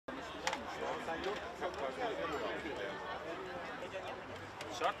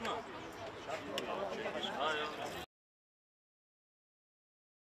Şart mı? Hayır.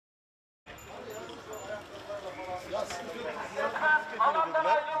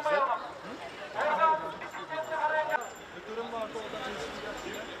 Müdürüm vardı orada.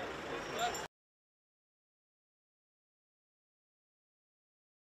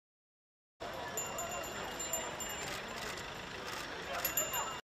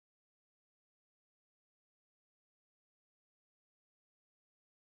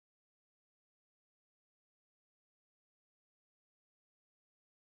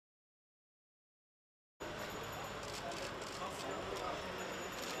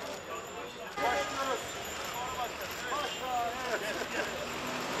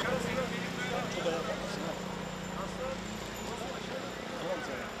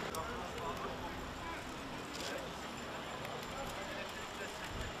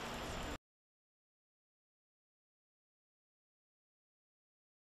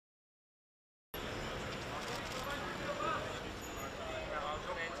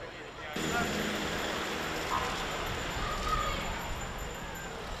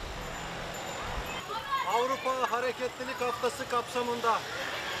 Avrupa Hareketlilik Haftası kapsamında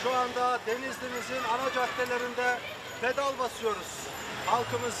şu anda Denizli'mizin ana caddelerinde pedal basıyoruz.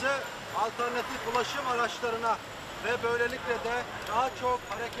 Halkımızı alternatif ulaşım araçlarına ve böylelikle de daha çok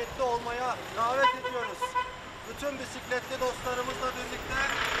hareketli olmaya davet ediyoruz. Bütün bisikletli dostlarımızla birlikte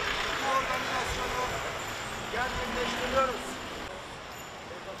bu organizasyonu gerçekleştiriyoruz.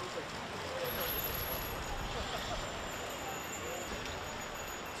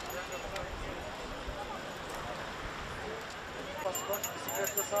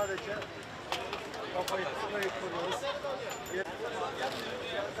 Bisikletle sadece kafayı tutmayı kuruyoruz.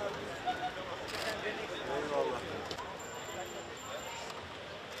 Eyvallah.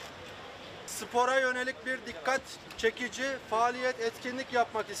 Spora yönelik bir dikkat çekici faaliyet, etkinlik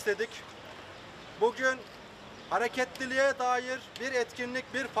yapmak istedik. Bugün hareketliliğe dair bir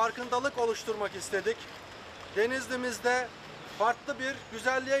etkinlik, bir farkındalık oluşturmak istedik. Denizli'mizde farklı bir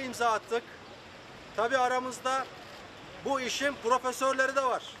güzelliğe imza attık. Tabii aramızda bu işin profesörleri de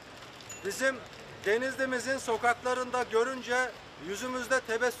var. Bizim Denizli'mizin sokaklarında görünce yüzümüzde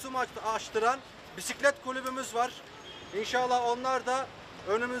tebessüm açtıran bisiklet kulübümüz var. İnşallah onlar da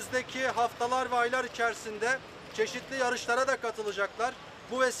önümüzdeki haftalar ve aylar içerisinde çeşitli yarışlara da katılacaklar.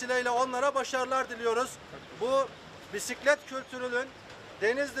 Bu vesileyle onlara başarılar diliyoruz. Bu bisiklet kültürünün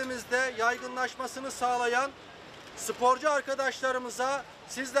Denizli'mizde yaygınlaşmasını sağlayan sporcu arkadaşlarımıza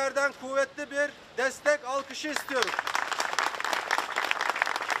sizlerden kuvvetli bir destek alkışı istiyoruz.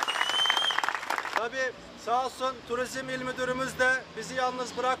 Tabii sağ olsun Turizm İl Müdürümüz de bizi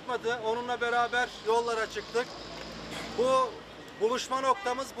yalnız bırakmadı. Onunla beraber yollara çıktık. Bu buluşma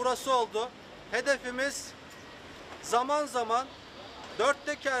noktamız burası oldu. Hedefimiz zaman zaman 4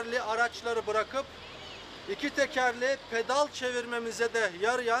 tekerli araçları bırakıp 2 tekerli pedal çevirmemize de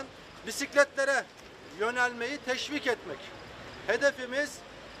yarayan bisikletlere yönelmeyi teşvik etmek. Hedefimiz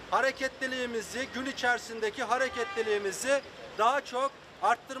hareketliliğimizi, gün içerisindeki hareketliliğimizi daha çok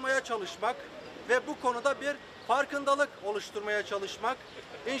arttırmaya çalışmak ve bu konuda bir farkındalık oluşturmaya çalışmak.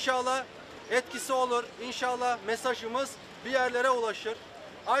 İnşallah etkisi olur, inşallah mesajımız bir yerlere ulaşır.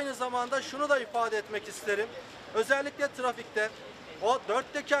 Aynı zamanda şunu da ifade etmek isterim. Özellikle trafikte o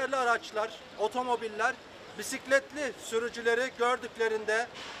 4 tekerli araçlar, otomobiller, bisikletli sürücüleri gördüklerinde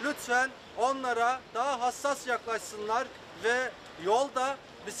lütfen onlara daha hassas yaklaşsınlar ve yolda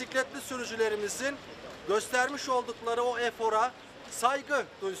bisikletli sürücülerimizin göstermiş oldukları o efora saygı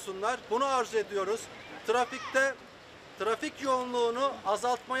duysunlar. Bunu arzu ediyoruz. Trafikte trafik yoğunluğunu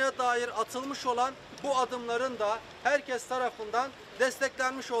azaltmaya dair atılmış olan bu adımların da herkes tarafından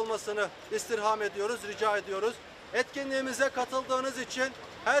desteklenmiş olmasını istirham ediyoruz, rica ediyoruz. Etkinliğimize katıldığınız için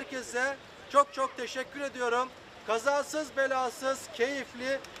herkese çok çok teşekkür ediyorum. Kazasız belasız,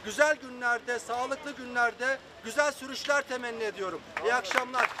 keyifli, güzel günlerde, sağlıklı günlerde güzel sürüşler temenni ediyorum. İyi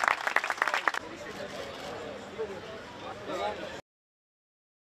akşamlar.